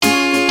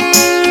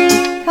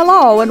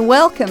Hello and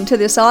welcome to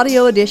this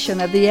audio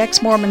edition of the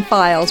Ex-Mormon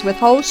Files with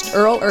host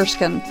Earl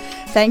Erskine.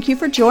 Thank you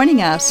for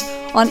joining us.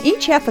 On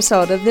each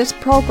episode of this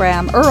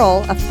program,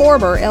 Earl, a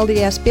former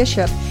LDS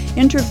bishop,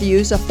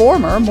 interviews a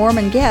former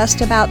Mormon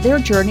guest about their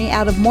journey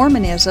out of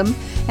Mormonism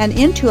and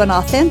into an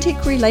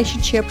authentic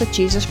relationship with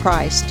Jesus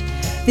Christ.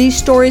 These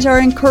stories are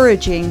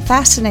encouraging,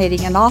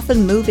 fascinating, and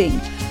often moving.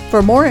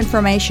 For more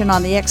information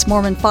on the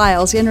Ex-Mormon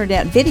Files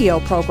internet video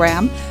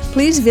program,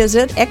 please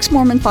visit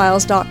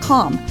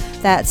exmormonfiles.com.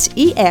 That's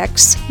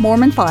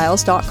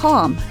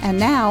exmormonfiles.com. And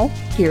now,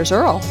 here's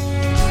Earl.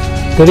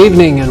 Good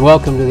evening and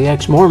welcome to the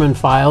Ex-Mormon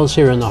Files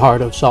here in the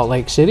heart of Salt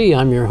Lake City.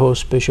 I'm your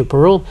host, Bishop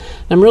Earl.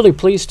 I'm really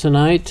pleased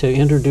tonight to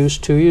introduce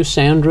to you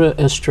Sandra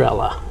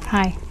Estrella.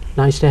 Hi.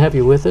 Nice to have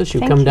you with us.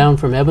 You've come down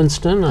from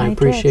Evanston. I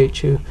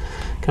appreciate you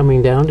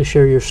coming down to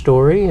share your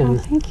story,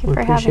 and thank you we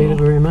for appreciate having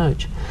it me. very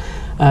much.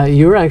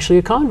 You're actually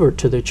a convert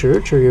to the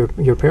church, or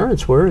your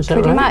parents were, is that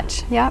right? Pretty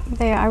much, yep.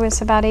 I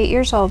was about 8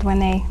 years old when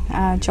they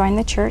joined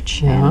the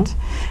church and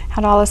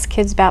had all us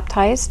kids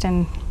baptized,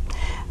 and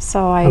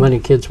so How many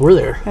kids were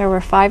there? There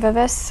were 5 of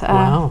us.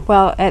 Wow.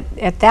 Well,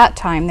 at that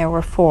time there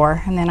were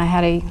 4, and then I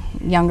had a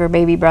younger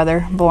baby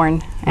brother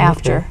born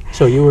after.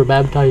 So you were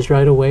baptized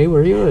right away,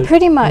 were you?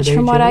 Pretty much,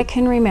 from what I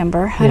can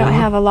remember. I don't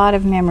have a lot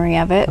of memory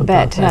of it,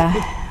 but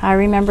I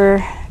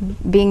remember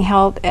being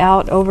held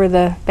out over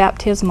the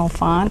baptismal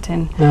font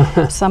and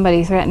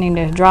somebody threatening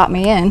to drop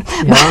me in.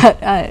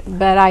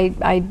 But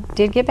I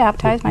did get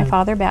baptized. My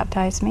father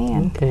baptized me.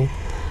 And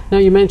Now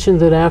you mentioned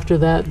that after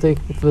that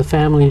the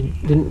family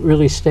didn't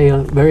really stay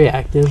very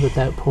active at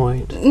that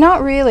point.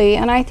 Not really,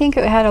 and I think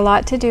it had a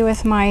lot to do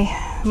with my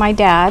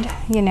dad.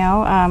 You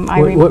know,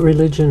 what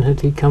religion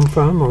had he come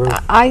from, or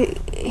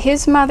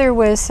his mother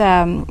was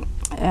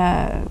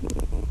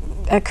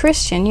a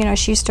Christian. You know,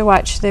 she used to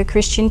watch the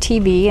Christian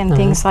TV and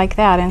things like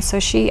that, and so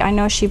I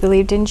know she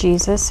believed in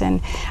Jesus,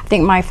 and I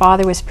think my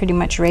father was pretty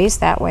much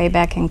raised that way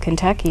back in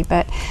Kentucky,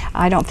 but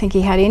I don't think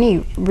he had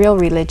any real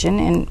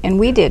religion, and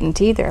we didn't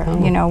either.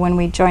 You know, when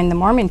we joined the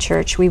Mormon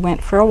church, we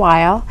went for a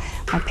while.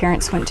 My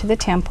parents went to the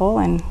temple,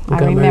 and I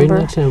remember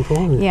in the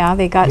temple,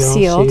 they got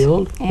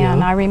sealed,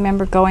 and I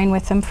remember going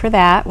with them for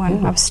that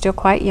when I was still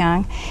quite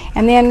young.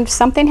 And then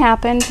something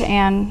happened,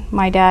 and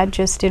my dad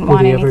just didn't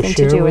want anything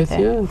to do with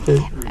it.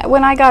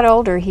 When I got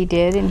older, he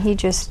did, and he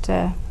just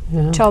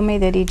told me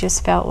that he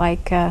just felt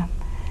like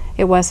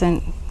it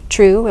wasn't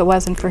true, it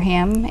wasn't for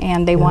him,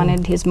 and they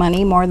wanted his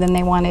money more than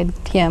they wanted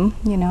him.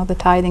 You know, the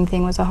tithing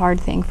thing was a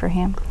hard thing for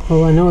him.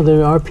 Well, I know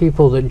there are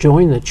people that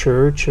join the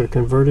church or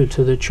converted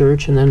to the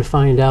church and then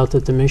find out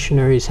that the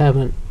missionaries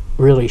haven't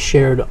really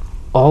shared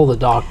all the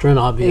doctrine,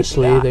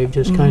 obviously. They've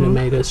just kind of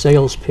made a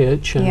sales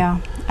pitch.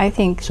 And I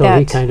think so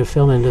he kind of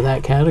fell into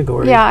that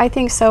category. Yeah, I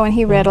think so, and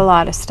he read a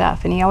lot of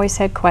stuff, and he always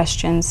had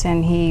questions,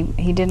 and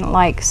he didn't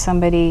like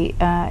somebody,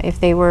 if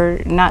they were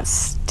not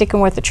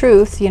sticking with the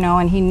truth, you know,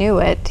 and he knew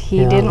it, he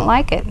didn't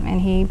like it,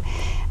 and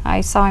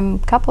I saw him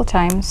a couple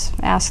times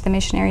ask the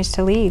missionaries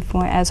to leave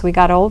as we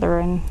got older,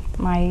 and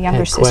my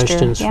younger sister had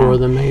questions for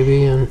them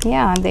maybe, and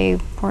they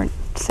weren't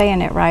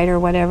saying it right or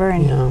whatever,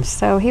 and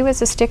so he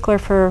was a stickler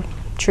for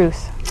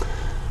truth.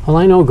 Well,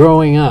 I know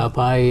growing up,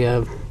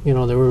 you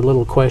know, there were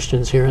little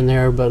questions here and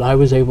there, but I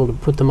was able to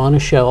put them on a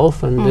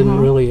shelf and didn't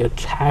really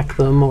attack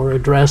them or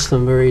address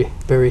them very,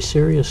 very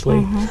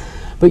seriously.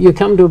 But you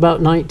come to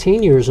about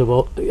 19 years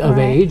of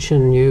age,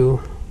 and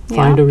you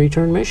find a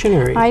returned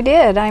missionary. I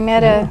did. I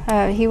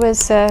met he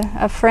was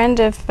a friend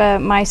of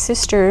my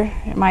sister.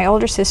 My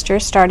older sister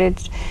started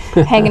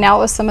hanging out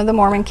with some of the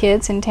Mormon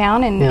kids in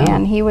town,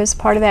 and he was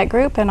part of that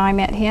group, and I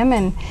met him,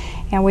 and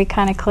we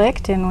kind of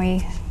clicked, and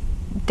we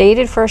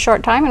dated for a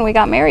short time, and we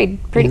got married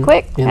pretty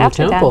quick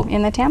after that.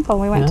 In the temple.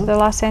 We went to the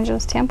Los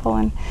Angeles temple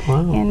in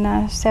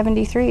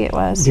 73 it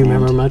was. Do you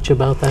remember much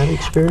about that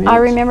experience? I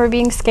remember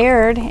being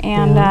scared,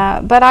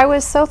 and but I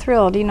was so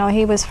thrilled. You know,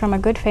 he was from a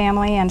good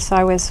family, and so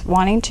I was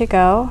wanting to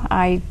go.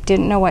 I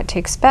didn't know what to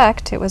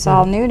expect. It was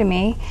all new to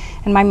me,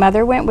 and my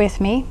mother went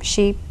with me.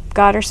 She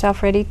got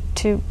herself ready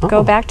to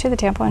go back to the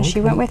temple, and she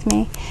went with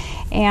me,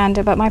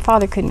 and but my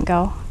father couldn't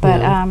go.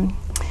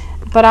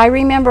 But I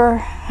remember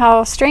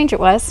how strange it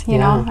was, you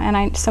know,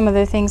 and some of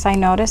the things I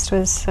noticed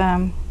was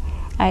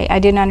I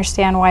didn't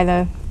understand why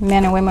the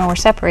men and women were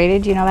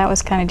separated. You know, that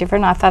was kind of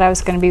different. I thought I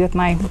was going to be with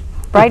my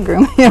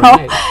bridegroom, you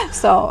know.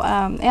 So,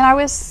 and I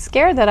was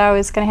scared that I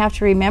was going to have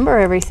to remember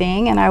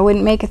everything, and I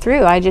wouldn't make it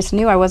through. I just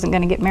knew I wasn't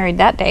going to get married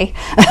that day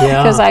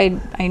because I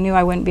knew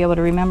I wouldn't be able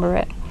to remember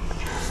it.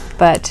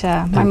 But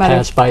my mother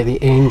passed by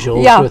the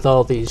angels with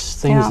all these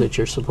things that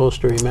you're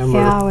supposed to remember.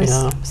 I was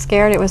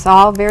scared. It was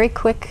all very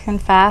quick and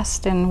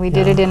fast, and we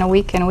did it in a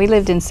weekend. We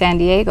lived in San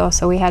Diego,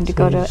 so we had to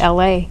go to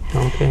LA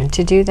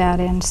to do that.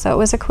 And so it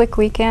was a quick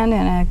weekend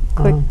and a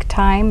quick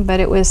time,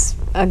 but it was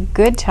a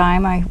good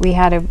time.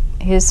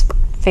 His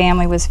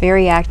family was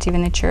very active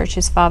in the church.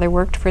 His father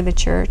worked for the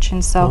church,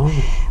 and so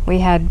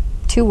we had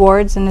 2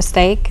 wards in the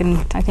stake,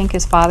 and I think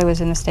his father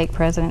was in the stake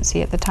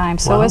presidency at the time.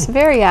 So it was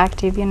very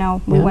active, you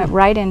know. We went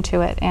right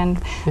into it,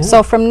 and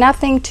so from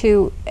nothing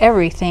to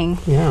everything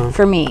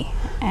for me.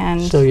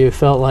 And so you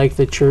felt like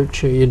the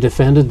church, you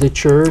defended the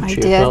church, I you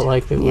did. felt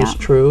like it Yeah. was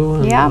true,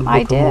 and Yeah, the I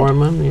Book of did.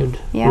 Mormon, you'd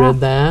Yeah. read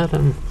that,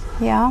 and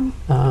yeah,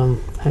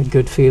 had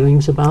good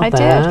feelings about I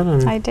that. did.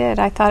 And I did.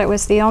 I thought it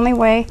was the only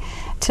way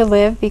to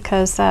live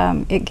because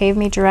it gave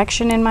me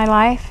direction in my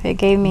life. It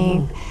gave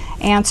me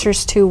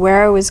answers to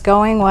where I was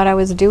going, what I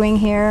was doing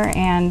here,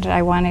 and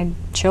I wanted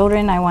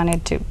children.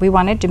 We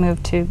wanted to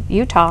move to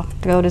Utah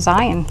to go to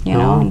Zion, you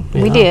know. And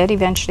we yeah. did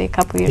eventually. A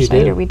couple years You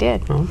later, did? we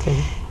did. Okay.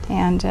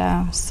 And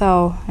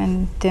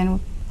and then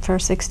for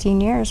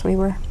 16 years, we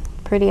were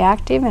pretty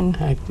active and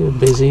Active,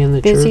 busy in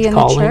the Busy church, in the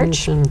callings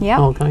church. and Yep.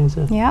 all kinds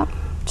of. yeah.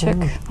 Took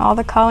all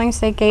the callings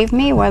they gave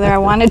me, whether I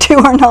wanted to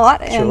or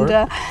not. Sure.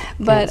 And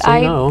but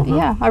say no, huh?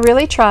 yeah, I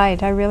really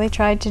tried. I really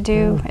tried to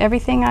do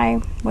everything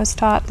I was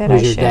taught that I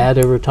Was your should. dad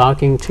ever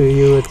talking to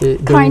you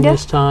during Kinda.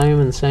 this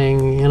time and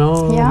saying,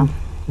 Yeah.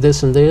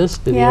 this and this?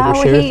 Did he ever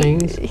well, share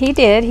things? he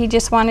did. He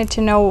just wanted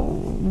to know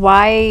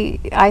why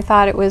I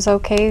thought it was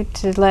okay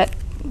to let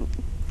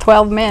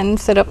 12 men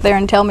sit up there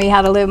and tell me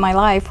how to live my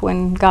life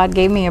when God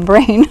gave me a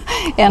brain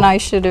and I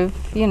should have,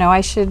 I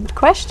should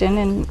question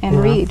and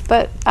Yeah. read.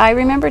 But I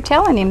remember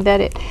telling him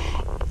that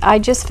I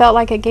just felt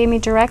like it gave me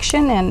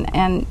direction,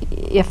 and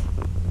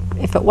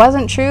if it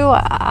wasn't true,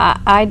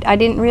 I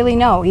didn't really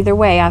know. Either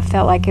way, I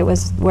felt like it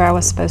was where I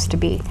was supposed to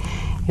be.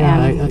 Yeah,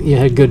 And you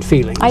had good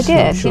feelings. I I'm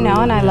did, sure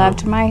and I yeah.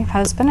 loved my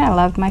husband, I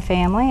loved my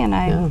family, and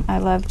Yeah. I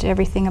loved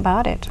everything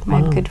about it. I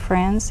Wow. had good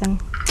friends. And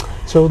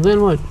So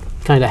then what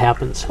kind of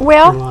happens in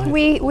well, life?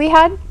 we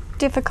had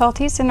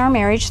difficulties in our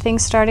marriage.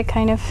 Things started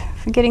kind of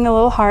getting a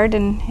little hard,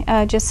 and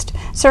just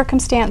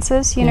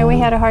circumstances. We Yeah.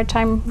 had a hard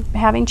time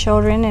having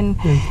children, and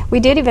we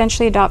did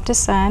eventually adopt a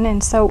son.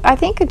 And so I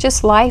think it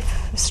just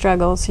life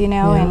struggles,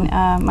 Yeah.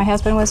 And my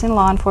husband was in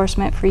law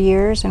enforcement for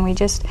years, and we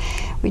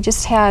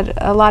just had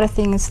a lot of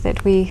things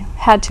that we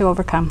had to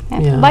overcome,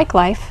 and Yeah. like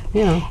life.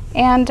 Yeah.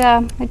 And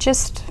it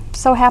just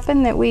so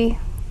happened that we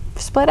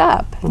split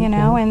up, Okay.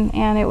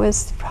 and it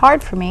was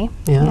hard for me.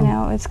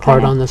 Yeah. It's Hard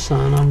kinda, on the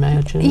son, I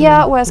imagine.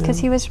 yeah, it was, because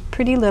he was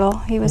pretty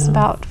little. He was Yeah.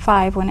 about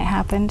 5 when it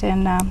happened,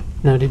 and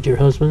Now, did your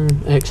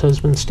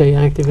ex-husband, stay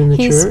active in the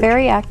he's church?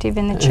 very active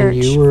in the church.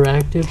 And you were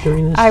active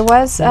during this? I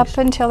was phase? up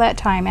until that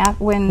time.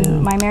 When Yeah.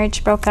 my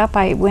marriage broke up,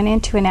 I went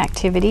into an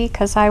activity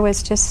because I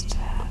was just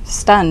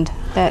stunned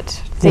that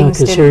things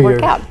didn't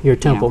work out. Your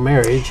temple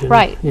marriage. And,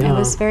 Right. Yeah. It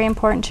was very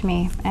important to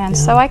me. And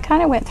Yeah. so I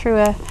kind of went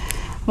through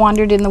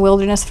wandered in the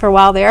wilderness for a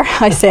while there,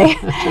 I say,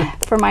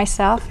 for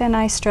myself, and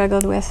I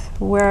struggled with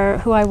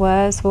who I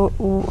was,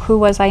 who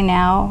was I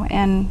now,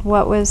 and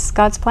what was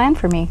God's plan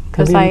for me,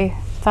 because I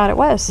thought it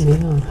was.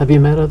 Yeah. Have you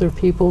met other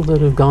people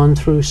that have gone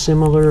through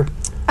similar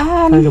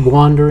kind of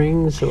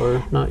wanderings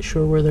or not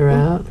sure where they're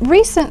at?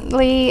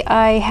 Recently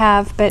I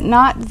have, but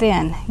not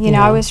then.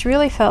 Yeah. I was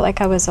really felt like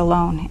I was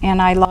alone,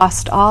 and I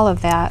lost all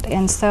of that,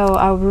 and so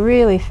I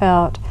really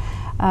felt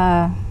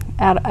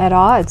at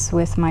odds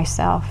with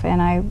myself,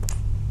 and I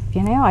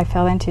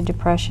fell into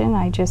depression.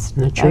 And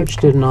the church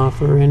didn't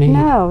offer any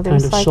No, there kind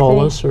was of like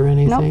solace or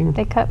anything? Nope,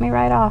 they cut me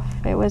right off.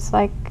 It was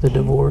like The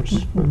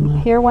divorce from the...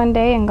 here one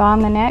day and gone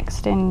the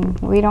next, and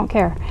we don't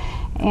care.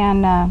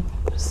 And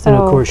so...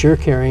 And of course you're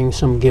carrying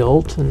some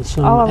guilt and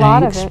some a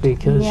lot of angst it,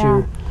 because yeah.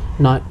 you're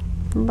not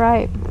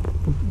Right.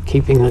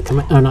 keeping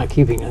the not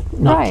keeping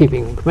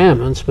the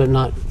commandments, but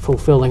not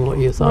fulfilling what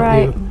you thought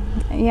Right. you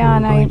Yeah,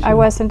 and going I to.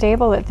 wasn't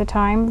able at the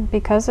time,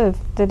 because of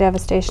the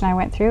devastation I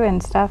went through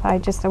and stuff. I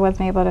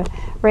wasn't able to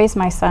raise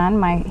my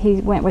son.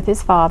 He went with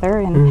his father,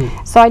 and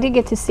so I did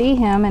get to see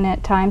him, and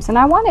at times, and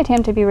I wanted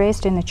him to be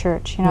raised in the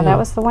church. Yeah. That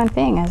was the one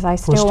thing, as I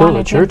still Well,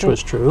 wanted still the church him to,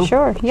 was true.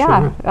 Sure,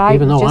 yeah. Sure.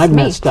 Even though just I've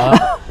me. messed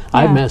up,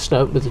 I've Yeah. messed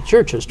up, but the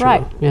church is true.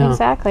 Right, Yeah.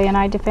 exactly, and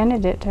I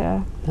defended it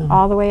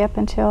all the way up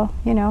until,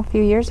 a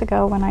few years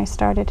ago when I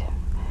started,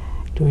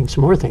 Doing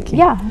some more thinking.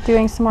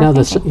 doing some more Now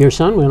thinking. your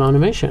son went on a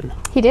mission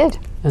He did.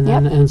 and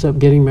then Yep. ends up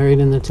getting married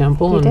in the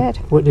temple. He and did.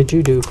 What did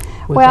you do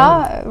with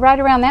Well, that? right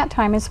around that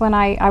time is when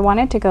I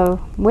wanted to go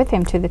with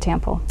him to the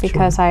temple,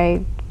 because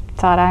I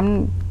thought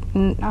I'm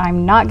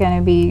not going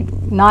to be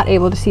not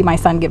able to see my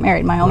son get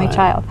married, my only Right.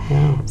 child.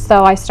 Yeah.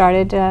 So I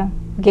started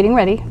getting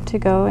ready to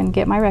go and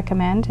get my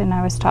recommend, and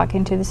I was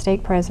talking to the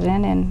stake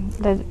president, and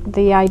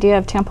the idea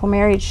of temple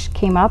marriage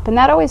came up, and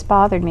that always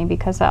bothered me,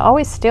 because I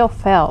always still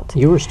felt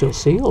You were still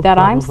sealed. that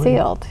I'm probably.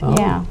 sealed, Oh,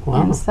 yeah.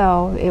 Wow. And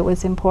so it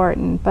was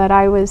important. But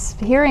I was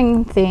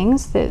hearing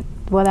things that,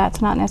 well,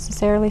 that's not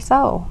necessarily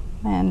so.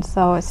 And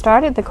so it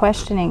started the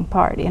questioning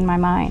part in my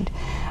mind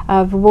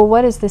of, well,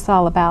 what is this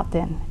all about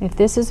then? If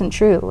this isn't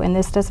true and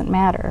this doesn't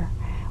matter,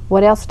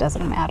 what else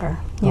doesn't matter,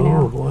 you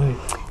know? Oh, boy.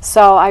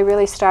 So I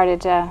really started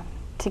to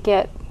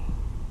get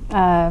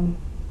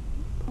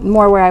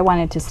more where I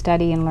wanted to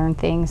study and learn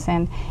things,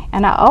 and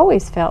I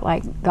always felt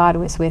like God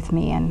was with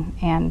me,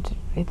 and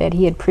that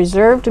He had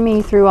preserved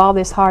me through all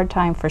this hard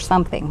time for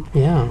something.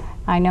 Yeah.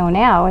 I know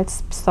now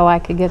it's so I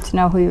could get to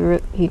know who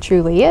He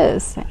truly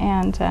is,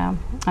 and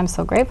I'm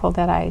so grateful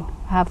that I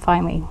have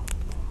finally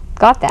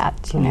got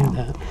that, you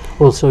know.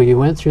 Well, so you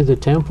went through the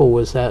temple.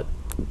 Was that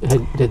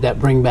did that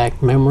bring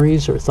back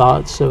memories or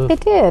thoughts of? It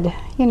did,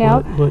 you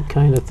know. What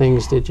kind of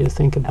things did you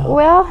think about?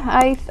 Well,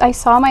 I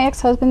saw my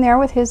ex-husband there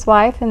with his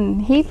wife,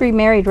 and he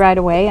remarried right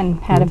away and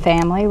had a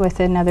family with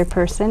another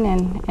person,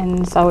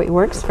 and so it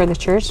works for the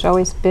church.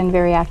 Always been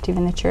very active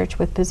in the church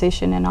with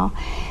position and all.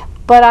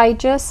 But I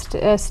just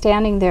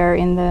standing there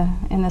in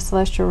the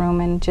celestial room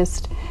and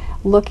just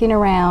looking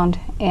around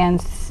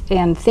and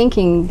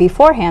thinking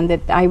beforehand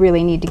that I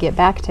really need to get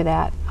back to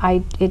that.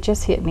 It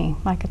just hit me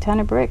like a ton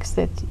of bricks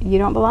that you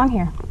don't belong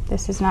here.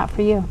 This is not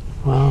for you.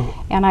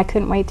 Wow. And I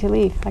couldn't wait to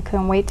leave. I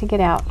couldn't wait to get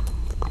out.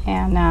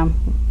 And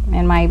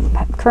my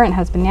current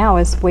husband now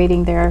is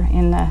waiting there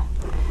in the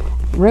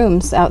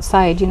rooms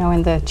outside,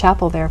 in the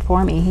chapel there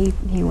for me.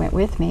 He went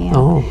with me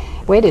and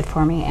waited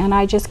for me. And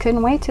I just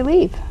couldn't wait to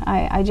leave.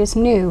 I just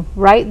knew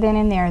right then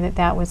and there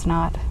that was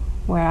not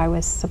where I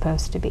was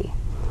supposed to be.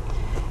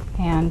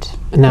 And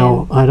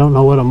now, I don't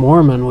know what a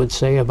Mormon would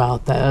say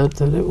about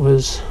that it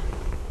was...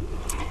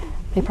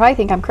 They probably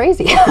think I'm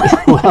crazy.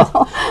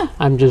 Well,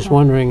 I'm just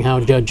wondering how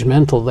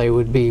judgmental they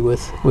would be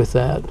with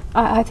that.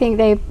 I think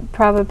they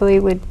probably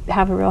would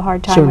have a real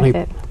hard time Certainly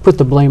with it. Put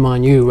the blame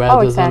on you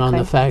rather exactly. than on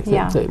the fact that,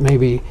 Yeah. that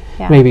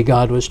maybe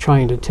God was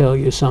trying to tell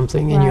you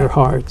something in your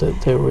heart, that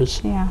there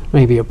was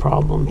maybe a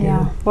problem here.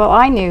 Yeah. Well,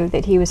 I knew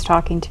that he was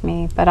talking to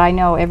me, but I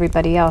know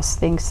everybody else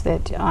thinks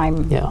that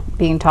I'm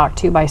being talked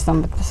to by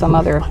some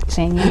other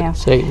thing,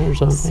 Satan or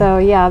something.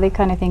 So they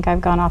kind of think I've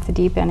gone off the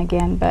deep end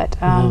again,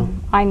 but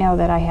I know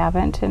that I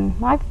haven't, and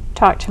I've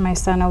talked to my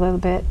son a little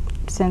bit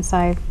since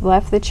I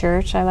left the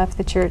church. I left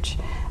the church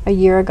a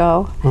year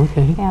ago,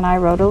 and I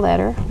wrote a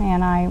letter,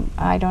 and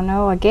I don't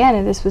know, again,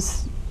 and this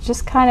was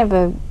just kind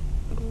of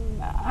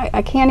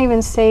I can't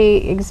even say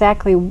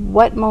exactly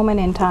what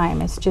moment in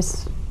time. It's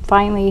just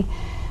finally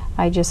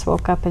I just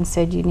woke up and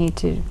said, you need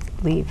to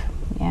leave,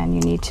 and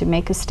you need to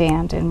make a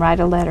stand and write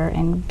a letter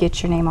and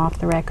get your name off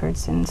the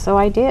records, and so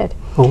I did.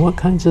 Well, what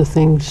kinds of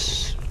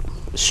things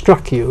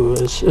struck you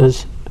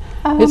as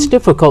it's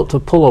difficult to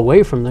pull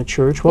away from the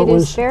church. What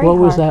was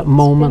that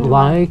moment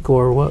like,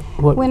 or what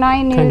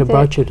kind of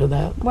brought you to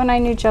that? When I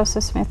knew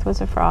Joseph Smith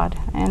was a fraud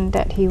and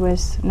that he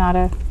was not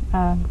a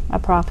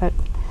prophet,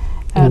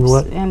 and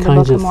what and the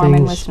kinds Book of of Mormon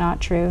things was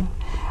not true.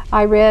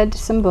 I read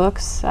some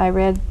books. I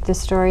read the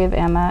story of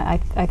Emma.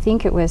 I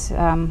think it was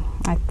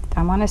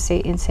I want to say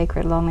In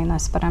Sacred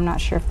Loneliness, but I'm not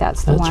sure if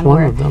that's the one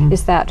where of them.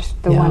 Is that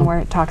the one where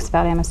it talks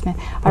about Emma Smith.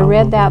 I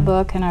read that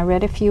book, and I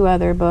read a few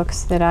other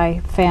books that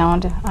I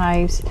found.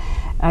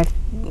 I've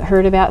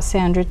heard about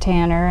Sandra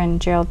Tanner and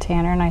Gerald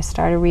Tanner, and I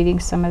started reading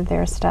some of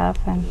their stuff,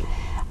 and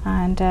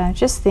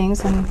just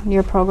things in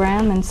your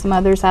program and some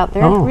others out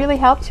there. It really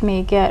helped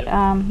me get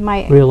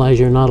my... Realize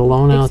you're not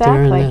alone out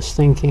there in this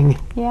thinking.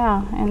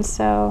 Yeah, and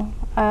so...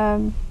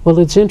 well,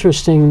 it's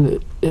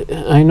interesting.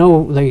 I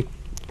know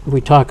we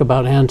talk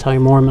about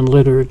anti-Mormon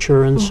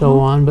literature and so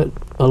on, but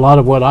a lot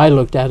of what I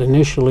looked at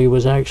initially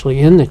was actually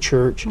in the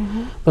church,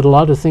 but a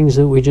lot of things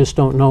that we just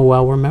don't know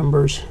while we're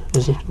members.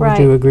 Would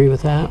you agree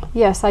with that?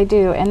 Yes, I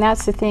do, and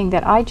that's the thing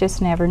that I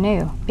just never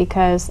knew,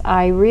 because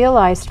I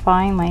realized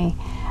finally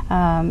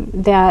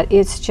that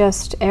it's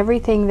just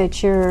everything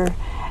that you're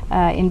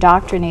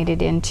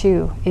indoctrinated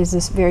into is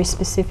this very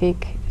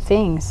specific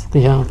things.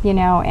 Yeah.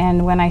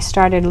 And when I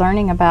started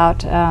learning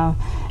about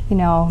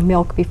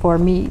milk before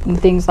meat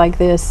and things like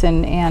this,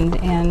 and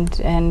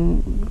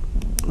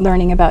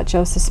learning about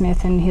Joseph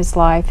Smith and his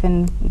life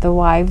and the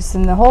wives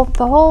and the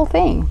whole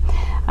thing.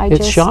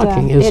 It's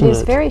shocking, isn't it? It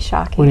is very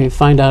shocking. When you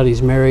find out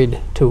he's married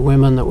to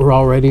women that were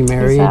already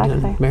married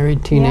and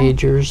married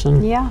teenagers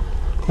and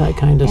that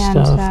kind of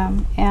stuff.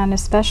 And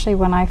especially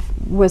when I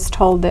was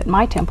told that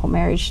my temple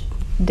marriage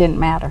didn't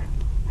matter.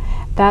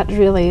 That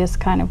really is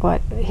kind of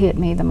what hit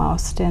me the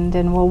most. And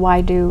then, well,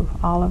 why do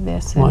all of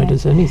this? Why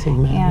does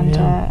anything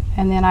matter?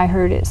 And then I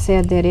heard it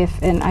said that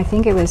and I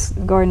think it was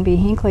Gordon B.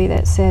 Hinckley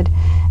that said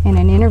in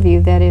an interview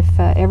that if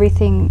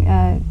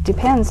everything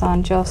depends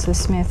on Joseph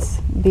Smith's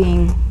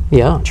being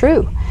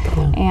true,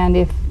 and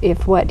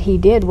if what he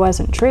did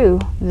wasn't true,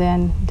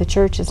 then the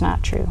church is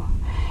not true.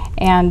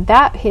 And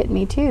that hit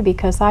me too,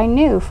 because I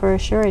knew for a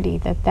surety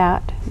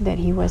that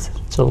he was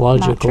It's a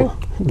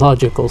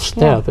logical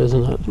step,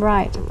 isn't it?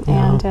 Right.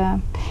 Yeah.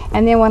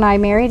 And then when I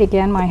married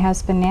again, my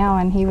husband now,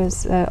 and he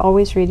was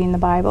always reading the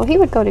Bible. He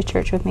would go to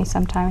church with me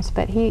sometimes,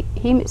 but he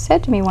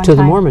said to me one time...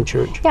 To the Mormon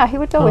church? Yeah, he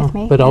would go with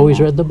me. But always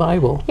read the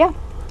Bible? Yeah.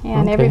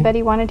 And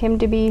everybody wanted him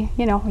to be,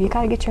 you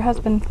got to get your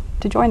husband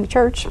to join the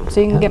church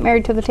so you can get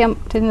married to the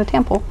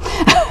temple.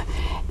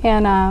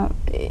 And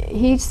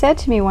he said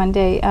to me one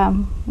day,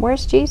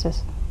 where's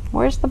Jesus?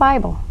 Where's the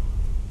Bible?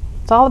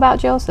 It's all about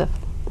Joseph.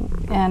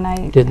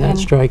 And did that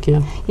strike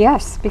you?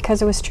 Yes,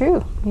 because it was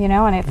true,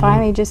 and it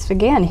finally just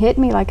again hit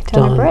me like a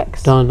ton of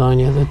bricks. Dawned on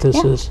you that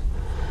this is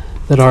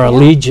that our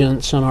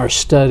allegiance and our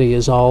study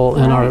is all,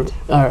 and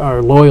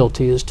our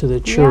loyalty is to the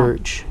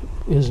church,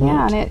 isn't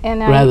it?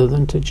 Rather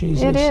than to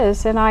Jesus. It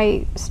is, and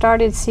I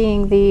started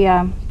seeing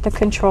the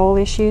control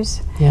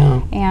issues.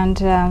 Yeah. And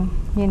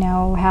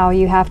how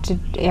you have to.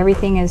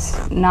 Everything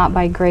is not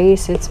by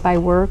grace; it's by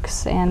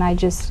works, and I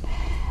just.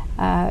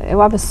 I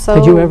was so...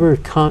 Had you ever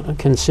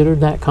considered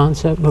that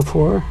concept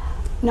before?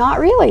 Not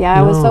really.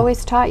 I No. was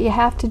always taught you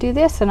have to do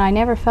this, and I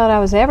never felt I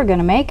was ever going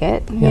to make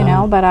it, you Yeah.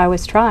 know, but I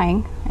was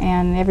trying.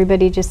 And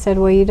everybody just said,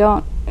 well, you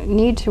don't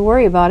need to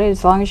worry about it.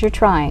 As long as you're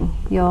trying,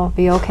 you'll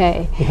be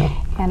okay. Yeah.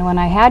 And when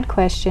I had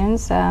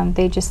questions,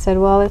 they just said,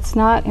 well, it's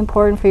not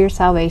important for your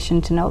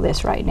salvation to know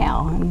this right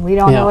now, and we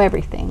don't Yeah. know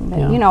everything. But,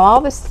 Yeah. you know, all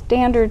the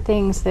standard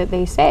things that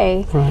they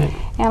say, Right.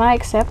 and I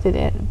accepted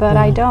it, but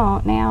I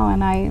don't now,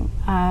 and I,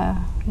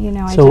 you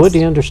know, I So what just... do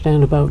you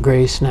understand about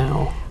grace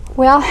now?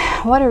 Well,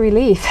 what a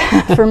relief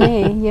for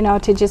me, you know,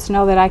 to just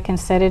know that I can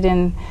set it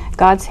in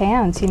God's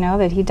hands, you know,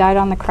 that He died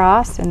on the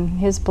cross and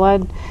His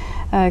blood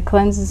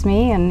cleanses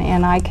me,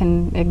 and I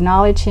can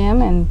acknowledge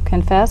Him and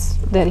confess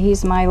that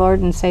He's my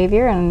Lord and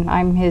Savior, and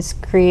I'm His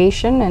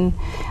creation, and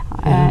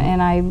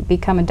I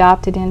become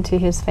adopted into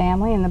His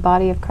family in the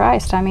body of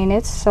Christ. I mean,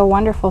 it's so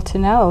wonderful to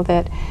know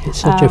that It's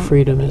such a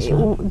freedom,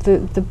 isn't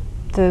it?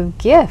 The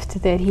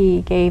gift that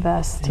He gave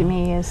us to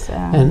me is...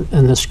 And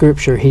the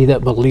scripture, he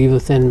that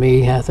believeth in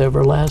me hath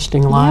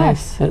everlasting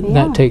life, Yes,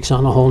 that takes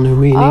on a whole new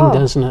meaning,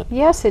 doesn't it?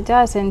 Yes, it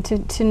does. And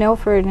to know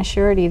for an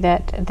assurity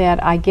that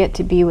I get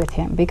to be with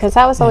Him. Because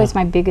that was always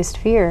my biggest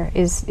fear,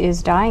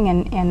 is dying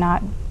and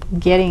not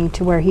getting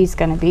to where He's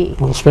going to be.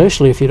 Well,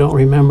 especially if you don't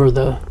remember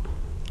the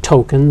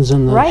tokens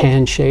and the Right.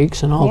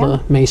 handshakes and all Yeah. the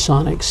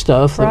Masonic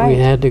stuff that we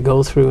Right. had to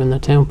go through in the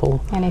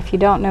temple. And if you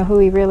don't know who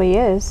He really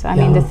is, I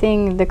mean,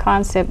 the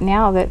concept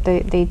now that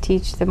they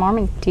teach, the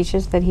Mormon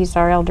teaches that He's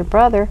our elder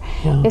brother,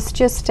 Yeah. it's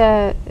just,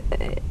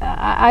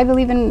 I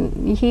believe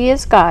He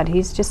is God.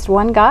 He's just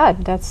one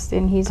God.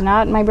 And He's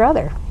not my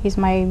brother. He's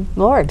my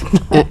Lord.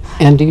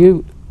 And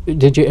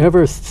did you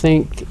ever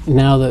think,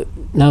 now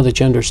that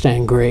you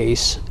understand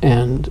grace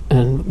and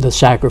the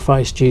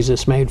sacrifice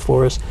Jesus made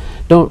for us,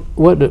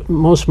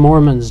 most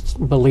Mormons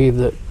believe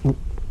that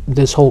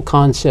this whole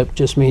concept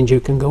just means you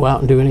can go out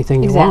and do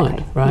anything you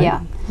want, right?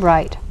 Yeah,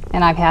 right.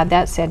 And I've had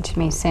that said to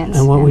me since.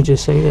 And what would you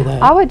say to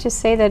that? I would just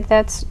say that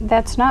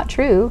that's not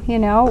true. You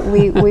know,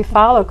 we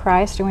follow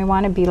Christ and we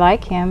want to be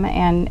like Him,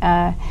 and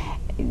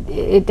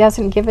it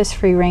doesn't give us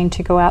free rein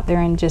to go out there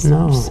and just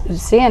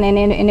sin.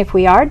 And if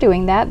we are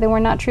doing that, then we're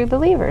not true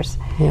believers.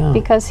 Yeah.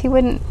 Because He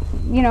wouldn't,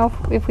 you know,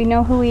 if we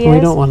know who He We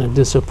is. don't want to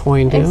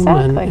disappoint Him,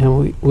 Exactly.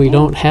 and we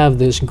don't have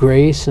this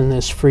grace and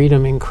this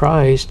freedom in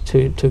Christ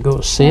to go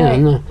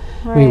sin. Right.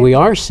 I mean, Right. we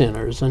are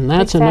sinners, and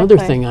that's another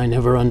Exactly. thing I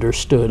never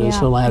understood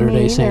as Yeah, a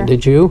Latter-day me Saint. either.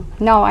 Did you?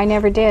 No, I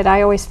never did.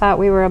 I always thought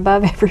we were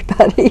above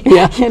everybody.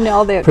 Yeah. You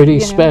know, that Pretty you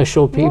know,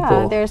 special Yeah,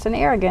 people. there's an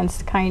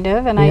arrogance kind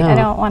of, and I Yeah.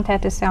 don't want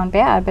that to sound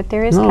bad, but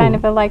there is No. kind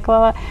of a like,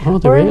 well, Oh,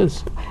 there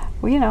is.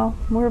 you know,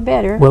 we're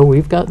better. Well,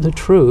 we've got the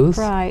truth,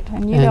 Right,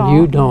 and you and don't.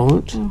 you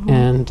don't,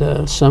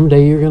 and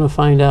someday you're going to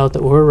find out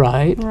that we're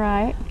right,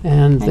 Right.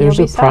 and there's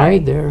you'll a be pride sorry.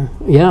 there.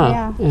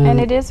 Yeah, And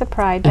it is a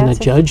pride. and a That's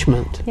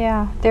judgment.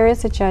 Yeah, there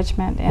is a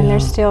judgment, and there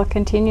Yeah. still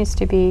continues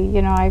to be.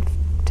 You know, I've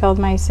told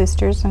my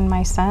sisters and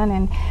my son,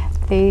 and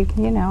they,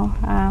 you know,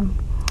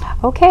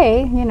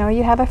 okay, you know,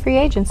 you have a free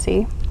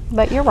agency,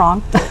 but you're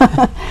wrong.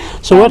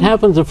 So what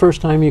happens the first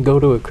time you go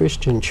to a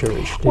Christian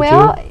church? Did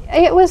Well,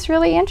 it was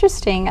really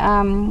interesting.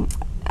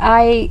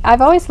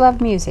 I've always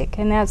loved music,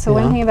 and that's the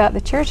one Yeah. thing about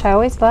the church I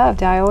always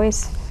loved. I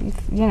always,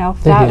 you know,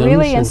 The that hymns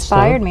really and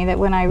inspired stuff. me, that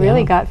when I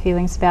really Yeah. got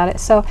feelings about it.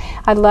 So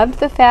I loved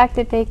the fact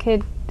that they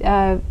could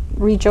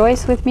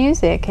rejoice with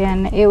music,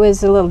 and it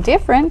was a little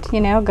different, you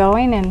know,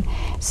 going and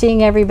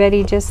seeing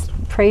everybody just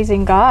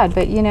praising God.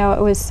 But, you know,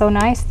 it was so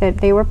nice that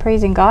they were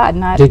praising God.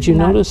 Did you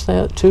notice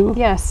that too?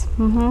 Yes.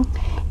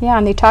 Yeah,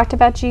 and they talked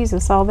about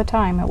Jesus all the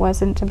time. It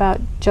wasn't about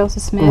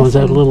Joseph Smith. Was that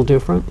a and- little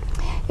different?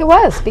 It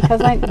was, because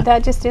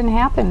that just didn't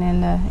happen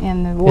in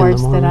the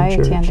wards that Mormon I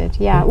church. attended.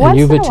 Yeah, And once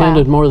you've in a while.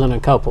 attended more than a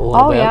couple,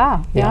 I Oh bet.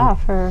 yeah.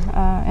 For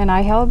and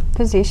I held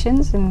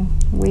positions, and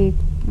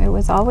it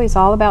was always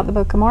all about the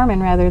Book of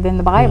Mormon rather than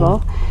the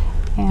Bible.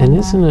 And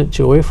isn't it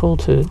joyful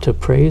to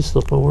praise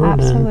the Lord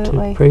and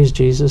Absolutely. to praise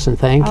Jesus and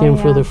thank Oh, Him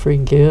for yeah. the free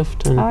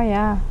gift? And Oh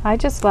yeah, I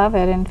just love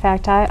it. In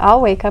fact,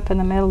 I'll wake up in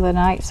the middle of the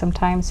night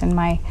sometimes, and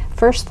my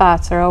first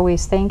thoughts are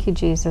always, thank you,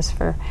 Jesus,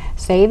 for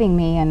saving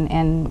me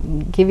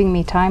and giving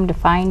me time to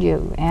find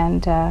you.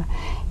 And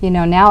you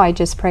know, now I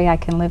just pray I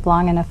can live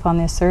long enough on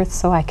this earth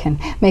so I can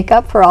make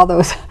up for all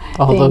those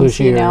things, those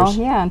you know, years.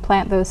 yeah, and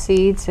plant those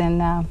seeds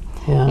and.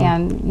 Yeah.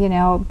 And you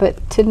know,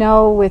 but to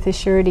know with a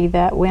surety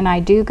that when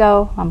I do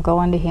go, I'm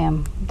going to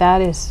Him.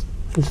 That is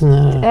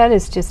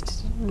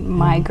just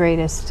my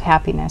greatest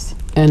happiness.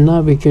 And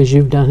not because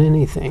you've done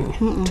anything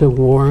to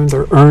warrant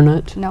or earn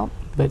it, Nope.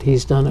 but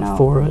He's done it No.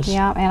 for us.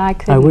 Yeah, and I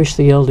could. I wish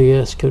the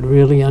LDS could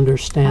really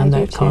understand I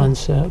do that too.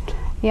 concept.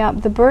 Yeah,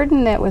 the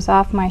burden that was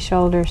off my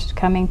shoulders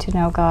coming to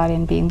know God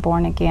and being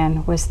born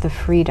again was the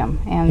freedom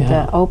and Yeah.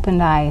 the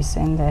opened eyes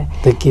and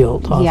The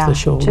guilt off the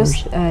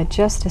shoulders.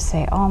 just to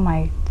say, oh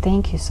my,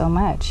 thank you so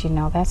much. You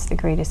know, that's the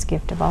greatest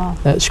gift of all.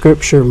 That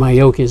scripture, my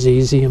yoke is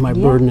easy and my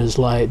Yeah. burden is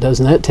light,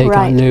 doesn't that take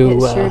Right, on new,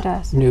 it sure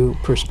does. new Yeah,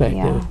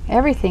 perspective?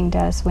 everything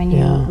does when you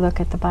Yeah. look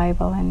at the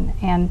Bible,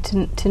 and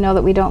to know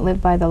that we don't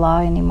live by the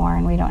law anymore,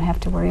 and we don't have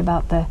to worry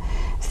about the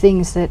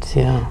things that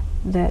Yeah.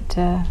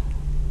 that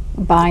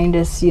bind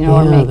us,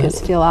 or make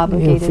us feel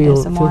obligated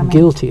as a Mormon.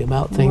 Feel guilty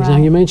about things. Right.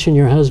 Now, you mentioned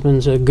your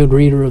husband's a good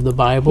reader of the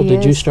Bible.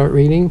 Did you start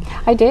reading?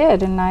 I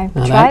did, and I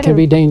now tried that can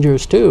be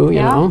dangerous too,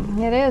 you know.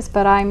 It is,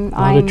 but I'm a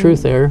lot of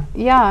truth there.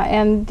 Yeah,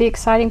 and the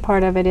exciting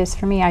part of it is,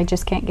 for me, I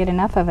just can't get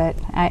enough of it.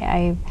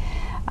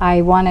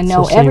 I want to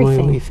know everything.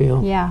 Same way we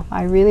feel. Yeah,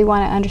 I really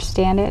want to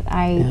understand it.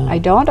 I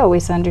don't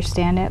always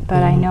understand it,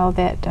 but I know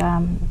that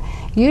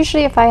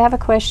usually if I have a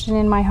question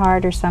in my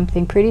heart or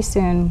something, pretty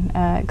soon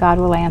God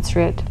will answer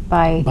it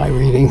by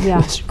reading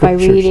by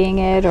reading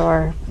it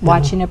or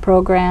watching a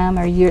program,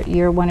 or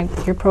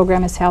your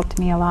program has helped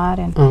me a lot,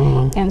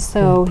 and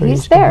so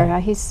He's there.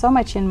 God. He's so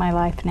much in my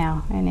life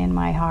now and in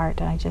my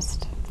heart. I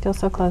just feel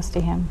so close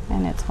to Him,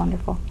 and it's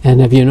wonderful.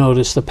 And have you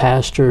noticed the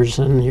pastors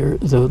and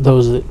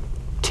those that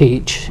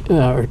teach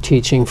are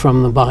teaching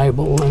from the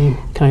Bible and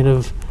kind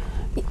of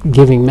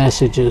giving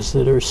messages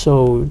that are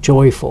so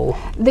joyful?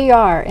 They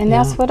are, and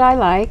that's what I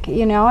like,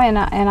 and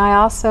I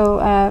also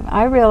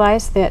I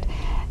realize that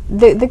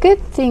the good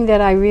thing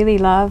that I really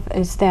love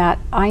is that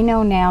I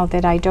know now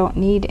that I don't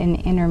need an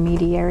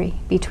intermediary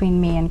between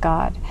me and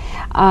God.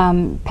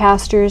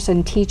 Pastors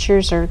and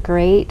teachers are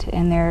great,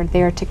 and they're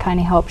there to kind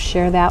of help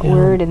share that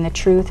word and the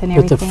truth and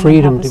everything. With the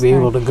freedom to be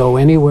able to go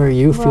anywhere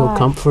you feel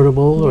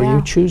comfortable or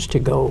you choose to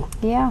go.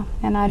 Yeah,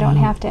 and I don't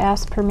have to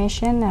ask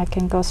permission. I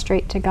can go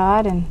straight to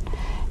God, and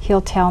He'll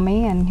tell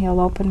me, and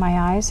He'll open my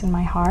eyes and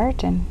my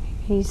heart, and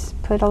He's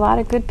put a lot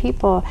of good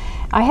people.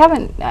 I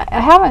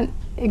haven't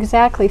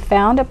exactly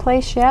found a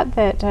place yet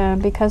that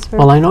because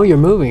I know you're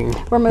moving.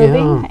 We're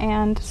moving,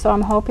 and so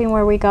I'm hoping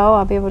where we go,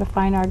 I'll be able to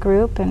find our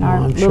group and our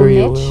I'm little sure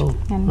niche. You will.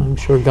 I'm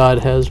sure God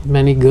has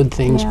many good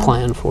things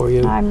planned for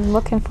you. I'm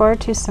looking forward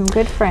to some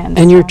good friends.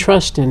 And your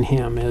trust in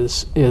Him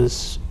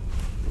is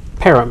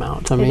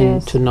paramount. I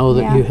mean, to know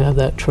that you have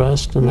that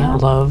trust and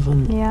that love.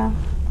 And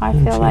I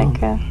feel like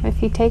if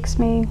He takes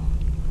me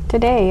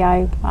today,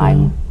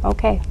 I'm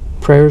okay.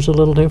 Prayer's a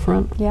little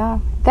different? Yeah.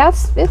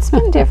 It's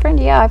been different.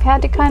 Yeah, I've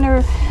had to kind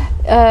of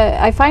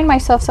I find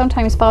myself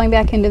sometimes falling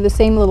back into the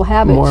same little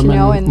habits,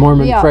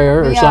 Mormon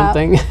prayer or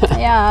something.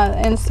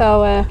 And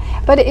so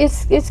but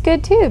it's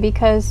good too,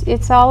 because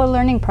it's all a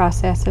learning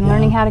process, and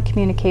learning how to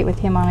communicate with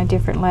Him on a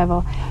different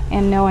level,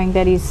 and knowing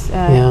that He's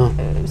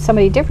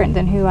somebody different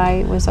than who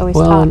I was always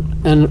taught.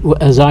 And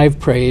as I've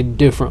prayed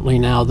differently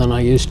now than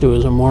I used to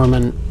as a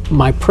Mormon,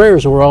 my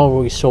prayers were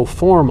always so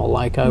formal,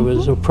 like I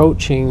was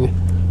approaching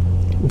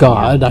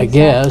God, I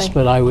guess,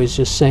 but I was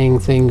just saying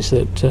things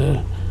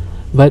that,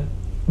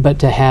 but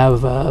to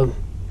have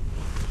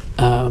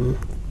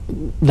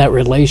that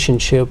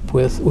relationship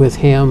with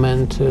Him,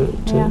 and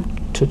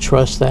to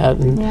trust that,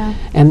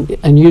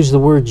 and use the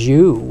words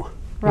 "you."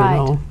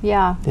 Right. You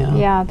know?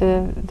 Yeah.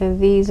 The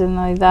these and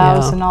the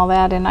thous and all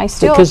that, and I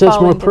still because it's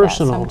fall more into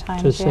personal that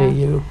sometimes, to say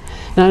 "you."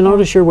 Now I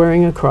notice you're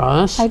wearing a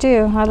cross. I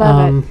do. I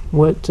love it.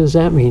 What does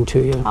that mean to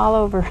you? All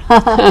over.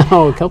 A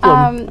couple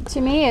of them.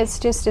 To me, it's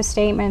just a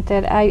statement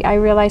that I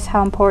realize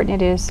how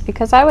important it is,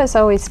 because I was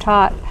always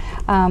taught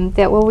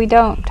that we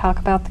don't talk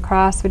about the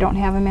cross, we don't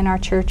have Him in our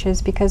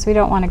churches, because we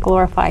don't want to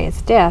glorify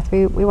His death.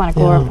 We want to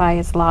glorify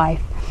His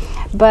life.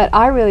 But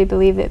I really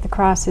believe that the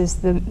cross is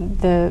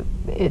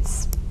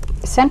it's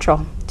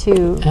central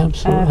to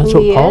who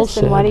He is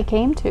and what He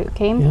came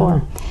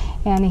for.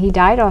 And He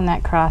died on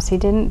that cross. He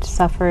didn't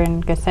suffer in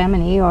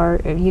Gethsemane,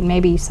 or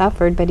maybe He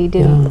suffered, but He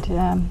didn't.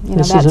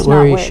 This that's isn't not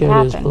where He where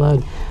shed His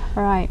blood.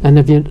 Right. And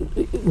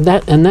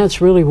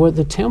that's really what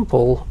the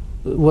temple.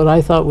 What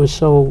I thought was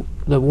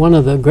one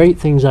of the great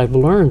things I've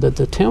learned, that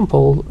the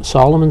temple,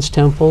 Solomon's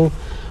temple,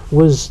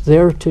 was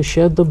there to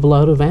shed the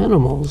blood of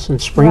animals and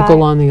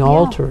sprinkle on the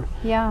altar.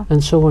 Yeah.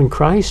 And so when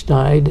Christ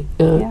died,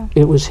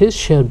 it was His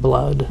shed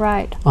blood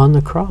on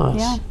the cross.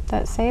 Yeah,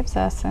 that saves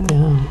us. And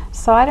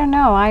so I don't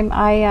know.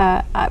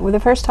 The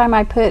first time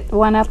I put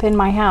one up in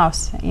my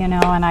house, and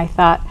I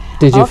thought,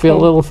 did you feel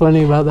a little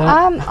funny about that?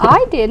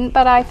 I didn't,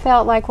 but I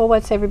felt like, well,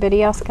 what's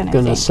everybody else going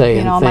to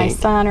say? My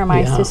son or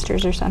my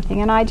sisters or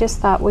something. And I just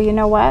thought, well, you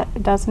know what?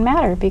 It doesn't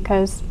matter,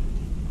 because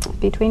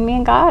between me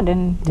and God,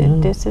 and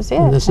this is it.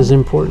 And this is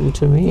important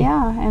to me.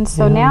 Yeah, and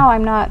so now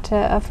I'm not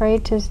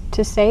afraid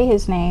to say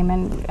His name,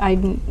 and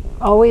I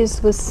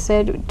always was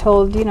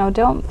told,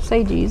 don't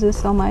say Jesus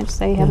so much,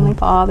 say Heavenly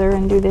Father,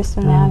 and do this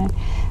and that. And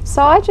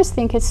so I just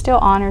think it still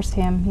honors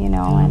Him,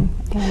 and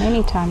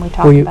any time we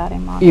talk about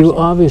Him, honors you Him.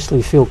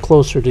 Obviously feel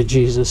closer to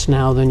Jesus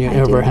now than you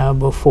ever have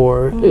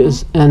before.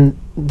 And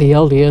the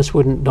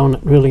LDS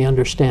don't really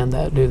understand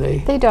that, do they?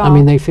 They don't. I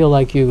mean, they feel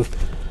like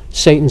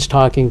Satan's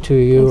talking to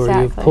you,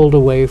 or you've pulled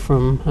away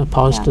from,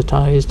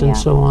 apostatized, and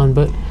so on.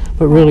 But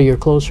really, you're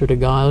closer to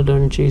God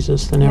and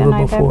Jesus than ever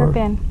before. I've ever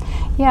been.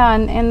 Yeah,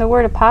 and the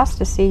word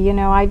apostasy,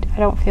 I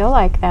don't feel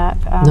like that.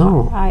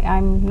 No.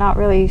 I'm not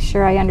really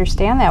sure I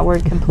understand that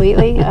word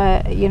completely.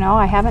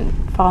 I haven't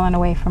fallen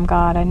away from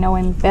God. I know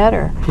Him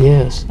better.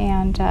 Yes.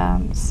 And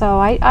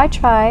so I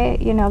try.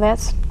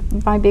 That's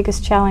my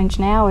biggest challenge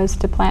now, is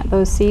to plant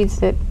those seeds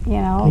that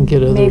and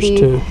get others maybe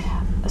to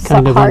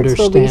kind of hearts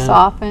understand. will be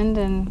softened,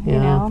 and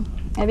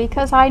and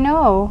because I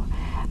know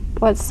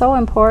what's so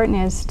important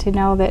is to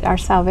know that our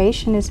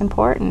salvation is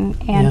important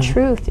and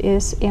truth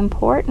is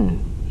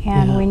important.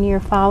 And when you're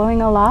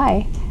following a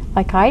lie,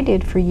 like I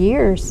did for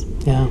years,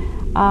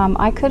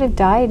 I could have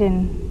died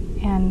and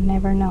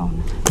never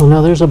known. Well,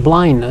 now there's a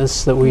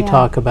blindness that we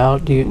talk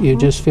about. You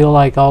just feel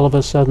like all of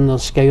a sudden the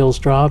scales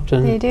dropped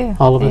and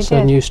all of a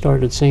sudden you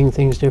started seeing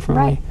things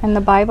differently. Right, and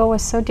the Bible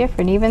was so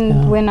different.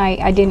 Even when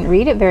I didn't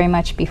read it very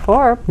much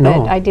before,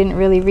 but I didn't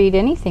really read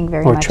anything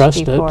very much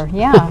before.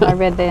 Yeah, I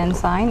read the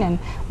ensign and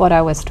what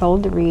I was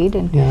told to read.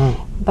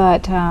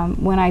 But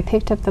when I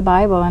picked up the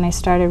Bible and I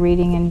started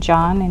reading in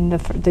John and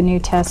the New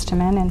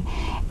Testament,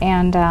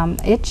 and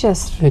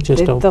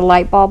the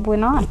light bulb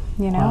went on,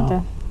 you know.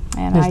 Wow.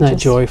 Isn't that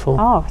joyful?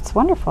 Oh, it's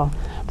wonderful.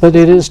 But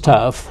it is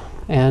tough.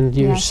 And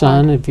your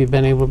son, have you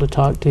been able to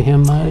talk to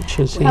him much?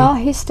 Well,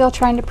 he's still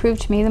trying to prove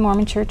to me the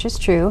Mormon Church is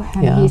true,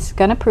 and he's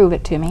going to prove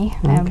it to me.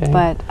 Okay.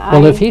 But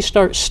if he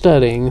starts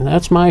studying,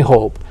 that's my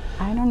hope.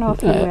 I don't know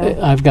if he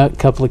will. I've got a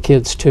couple of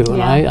kids too,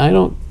 and I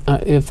don't.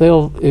 If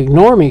they'll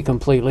ignore me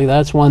completely,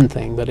 that's one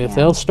thing. But if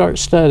they'll start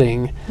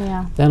studying,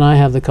 then I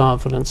have the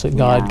confidence that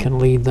God can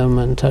lead them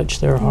and touch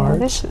their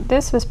hearts.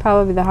 This was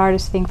probably the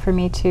hardest thing for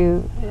me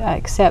to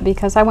accept,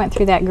 because I went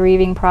through that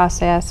grieving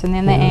process, and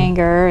then the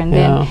anger, and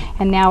then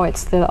now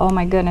it's the, oh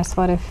my goodness,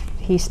 what if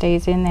he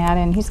stays in that?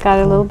 And he's got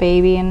a little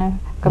baby and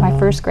my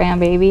first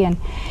grandbaby, and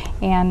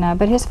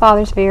but his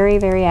father's very,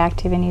 very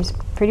active, and he's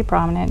pretty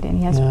prominent, and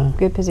he has a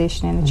good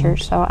position in the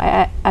church. So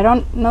I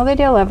don't know that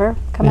he'll ever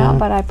come out,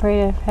 but I pray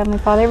to Heavenly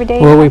Father every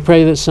day. Well, we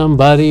pray that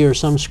somebody or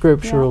some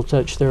scripture will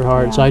touch their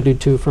hearts. I do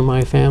too for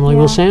my family.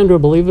 Well, Sandra,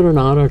 believe it or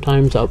not, our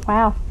time's up.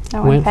 Wow.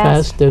 Went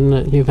fast, didn't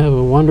it? You have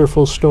a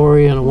wonderful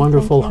story and a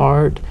wonderful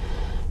heart.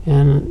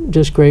 And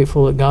just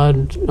grateful that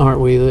God,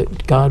 aren't we,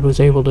 that God was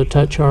able to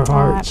touch our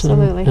hearts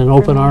and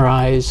open our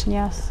eyes.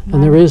 Yes.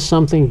 And there is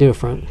something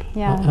different.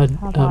 Yeah, a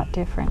lot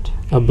different.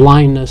 A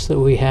blindness that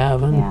we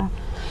have. And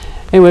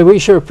anyway, we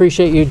sure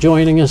appreciate you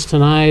joining us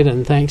tonight,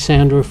 and thanks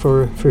Sandra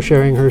for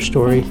sharing her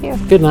story.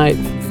 Thank you. Good night.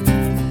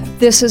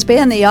 This has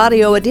been the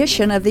audio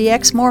edition of the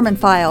Ex-Mormon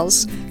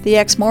Files. The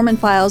Ex-Mormon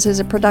Files is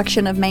a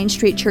production of Main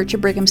Street Church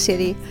of Brigham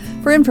City.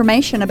 For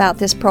information about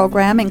this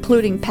program,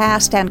 including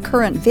past and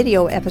current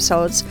video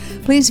episodes,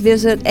 please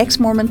visit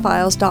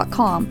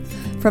exmormonfiles.com.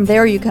 From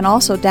there, you can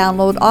also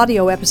download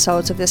audio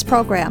episodes of this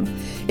program.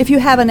 If you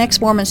have an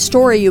Ex-Mormon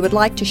story you would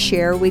like to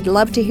share, we'd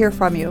love to hear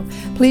from you.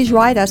 Please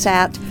write us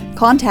at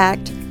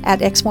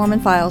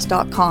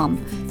contact@exmormonfiles.com.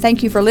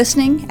 Thank you for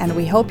listening, and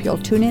we hope you'll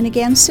tune in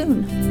again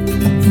soon.